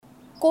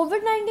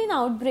COVID-19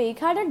 outbreak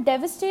had a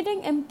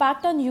devastating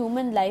impact on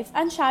human life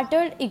and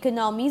shattered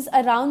economies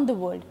around the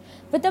world.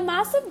 With a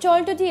massive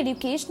jolt to the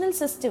educational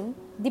system,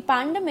 the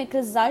pandemic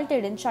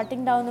resulted in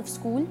shutting down of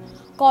school,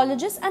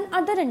 colleges and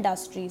other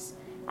industries.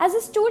 As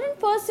a student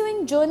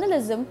pursuing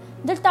journalism,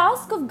 the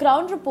task of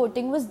ground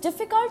reporting was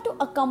difficult to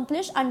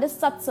accomplish under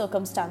such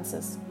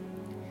circumstances.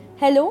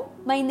 Hello,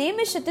 my name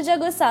is Kshitija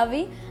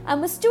Gosavi.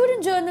 I'm a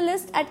student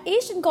journalist at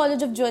Asian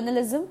College of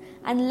Journalism,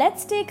 and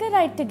let's take a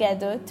ride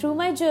together through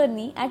my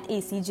journey at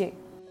ACJ.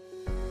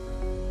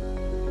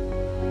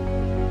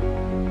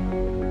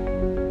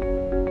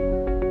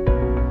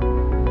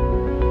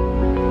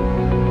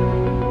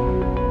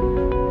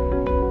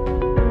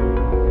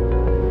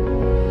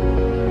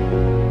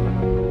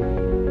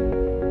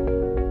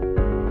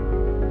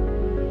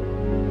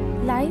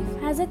 Life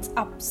has its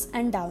ups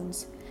and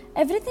downs.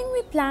 Everything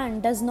we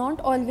plan does not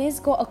always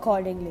go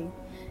accordingly.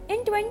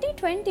 In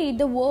 2020,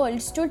 the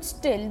world stood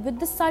still with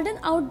the sudden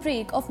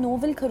outbreak of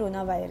novel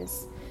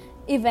coronavirus.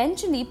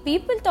 Eventually,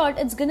 people thought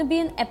it's going to be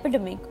an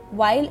epidemic,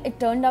 while it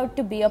turned out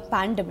to be a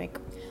pandemic,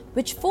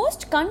 which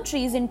forced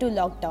countries into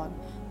lockdown,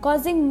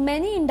 causing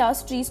many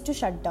industries to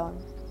shut down.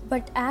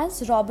 But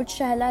as Robert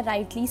Shahla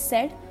rightly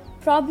said,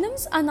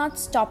 problems are not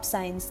stop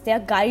signs, they are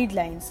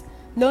guidelines.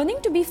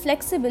 Learning to be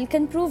flexible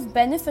can prove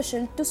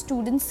beneficial to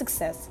students'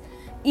 success.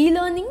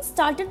 E-learning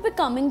started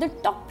becoming the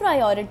top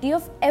priority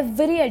of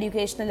every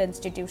educational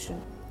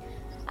institution.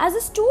 As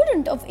a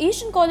student of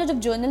Asian College of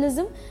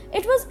Journalism,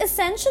 it was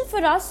essential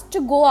for us to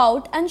go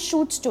out and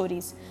shoot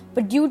stories,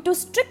 but due to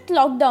strict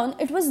lockdown,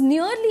 it was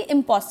nearly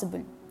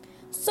impossible.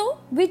 So,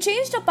 we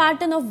changed our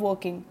pattern of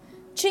working.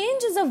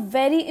 Change is a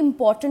very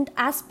important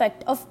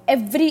aspect of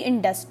every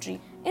industry.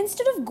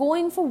 Instead of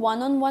going for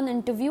one-on-one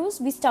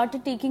interviews, we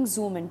started taking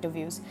Zoom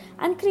interviews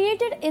and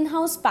created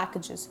in-house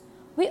packages.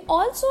 We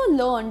also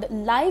learned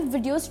live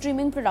video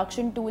streaming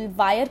production tool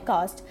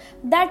Wirecast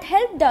that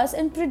helped us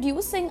in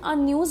producing our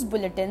news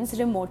bulletins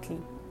remotely.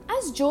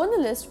 As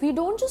journalists, we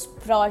don't just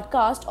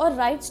broadcast or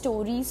write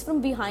stories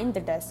from behind the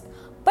desk,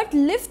 but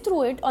live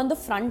through it on the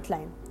front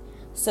line.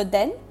 So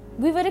then,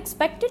 we were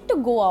expected to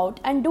go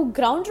out and do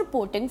ground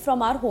reporting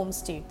from our home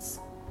states.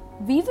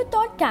 We were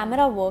taught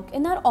camera work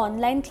in our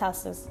online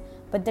classes,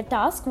 but the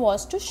task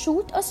was to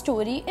shoot a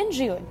story in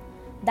real.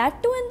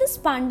 That too in this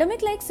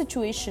pandemic-like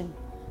situation.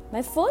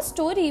 My first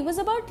story was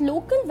about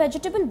local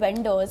vegetable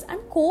vendors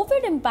and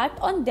COVID impact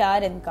on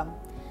their income.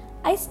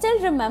 I still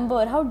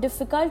remember how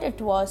difficult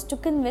it was to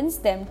convince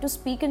them to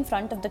speak in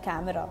front of the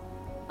camera.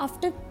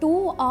 After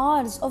 2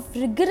 hours of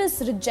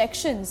rigorous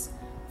rejections,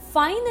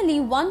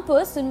 finally one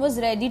person was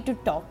ready to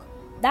talk.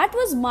 That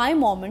was my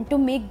moment to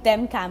make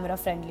them camera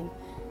friendly.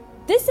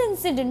 This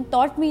incident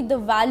taught me the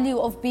value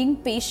of being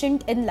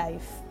patient in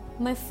life.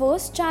 My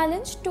first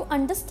challenge to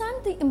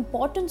understand the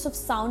importance of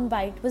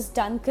soundbite was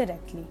done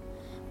correctly.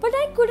 But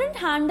I couldn't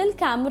handle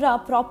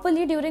camera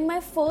properly during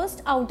my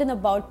first out and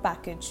about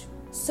package.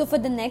 So for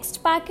the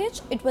next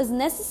package, it was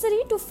necessary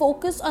to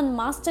focus on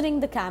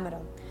mastering the camera.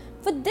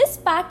 For this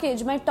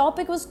package, my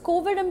topic was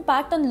COVID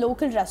impact on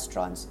local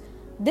restaurants.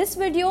 This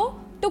video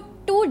took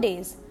 2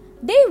 days.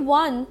 Day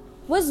 1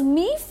 was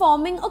me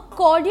forming a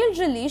cordial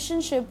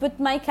relationship with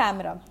my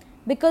camera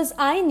because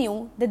I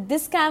knew that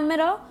this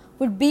camera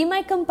would be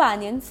my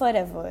companion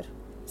forever.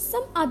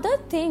 Some other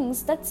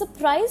things that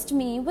surprised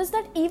me was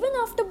that even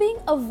after being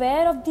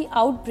aware of the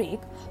outbreak,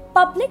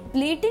 public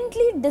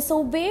blatantly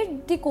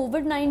disobeyed the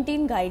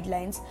COVID-19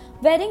 guidelines,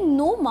 wearing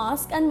no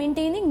mask and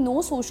maintaining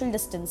no social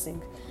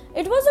distancing.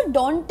 It was a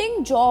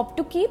daunting job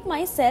to keep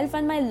myself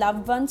and my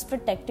loved ones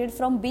protected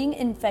from being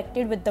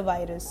infected with the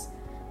virus.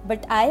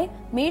 But I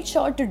made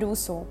sure to do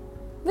so.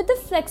 With the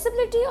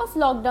flexibility of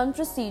lockdown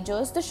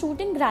procedures, the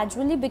shooting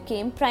gradually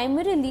became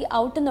primarily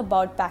out and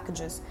about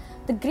packages.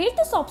 The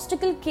greatest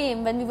obstacle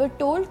came when we were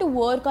told to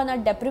work on our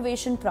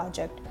deprivation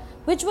project,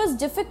 which was a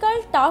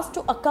difficult task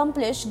to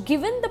accomplish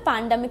given the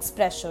pandemic's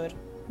pressure.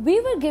 We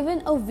were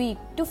given a week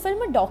to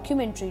film a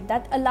documentary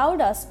that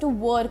allowed us to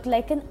work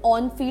like an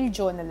on-field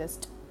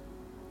journalist.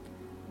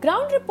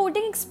 Ground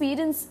reporting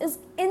experience is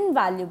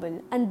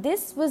invaluable, and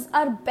this was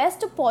our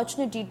best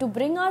opportunity to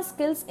bring our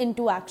skills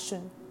into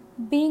action.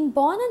 Being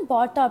born and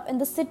brought up in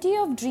the city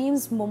of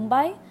dreams,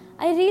 Mumbai,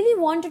 I really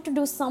wanted to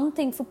do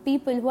something for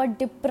people who are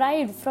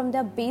deprived from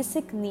their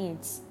basic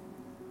needs.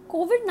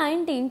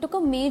 COVID-19 took a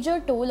major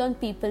toll on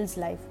people's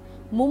life.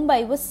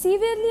 Mumbai was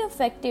severely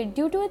affected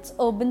due to its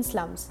urban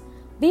slums.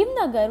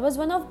 Bhimnagar was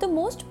one of the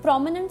most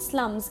prominent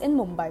slums in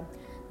Mumbai.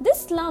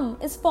 This slum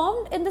is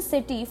formed in the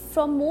city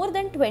from more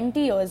than 20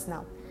 years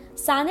now.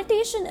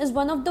 Sanitation is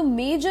one of the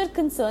major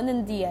concerns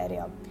in the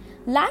area.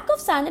 Lack of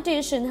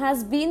sanitation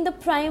has been the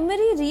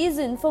primary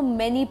reason for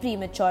many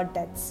premature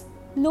deaths.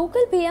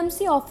 Local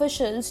BMC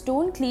officials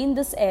don't clean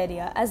this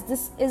area as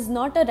this is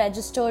not a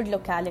registered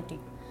locality.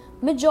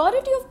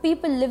 Majority of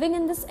people living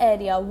in this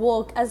area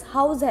work as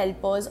house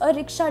helpers or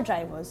rickshaw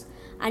drivers,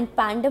 and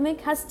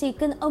pandemic has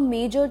taken a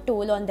major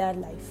toll on their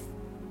life.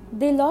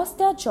 They lost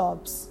their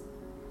jobs.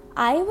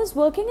 I was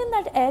working in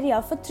that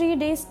area for 3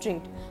 days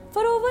straight,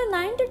 for over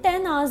 9 to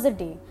 10 hours a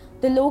day.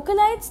 The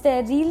localites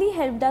there really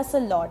helped us a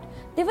lot.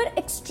 They were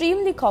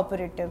extremely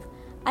cooperative.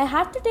 I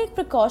had to take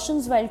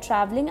precautions while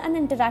traveling and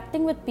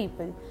interacting with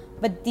people,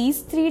 but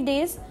these 3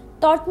 days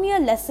taught me a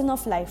lesson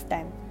of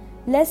lifetime.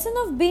 Lesson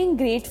of being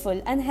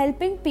grateful and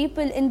helping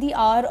people in the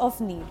hour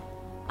of need.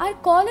 Our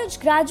college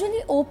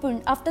gradually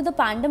opened after the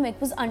pandemic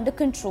was under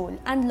control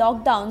and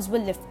lockdowns were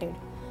lifted.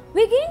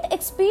 We gained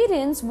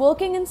experience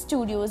working in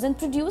studios and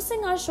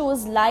producing our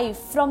shows live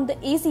from the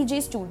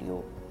ACJ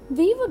studio.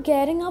 We were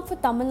gearing up for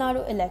Tamil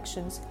Nadu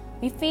elections.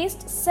 We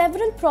faced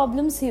several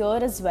problems here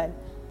as well,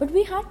 but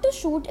we had to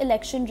shoot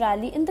election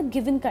rally in the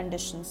given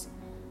conditions.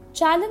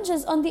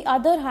 Challenges, on the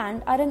other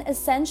hand, are an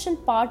essential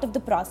part of the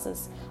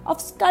process of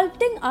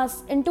sculpting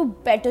us into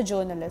better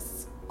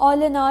journalists.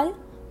 All in all,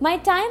 my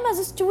time as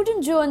a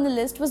student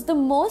journalist was the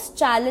most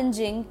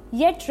challenging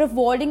yet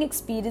rewarding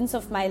experience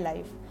of my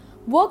life.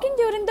 Working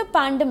during the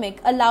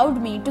pandemic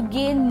allowed me to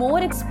gain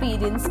more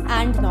experience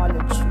and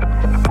knowledge.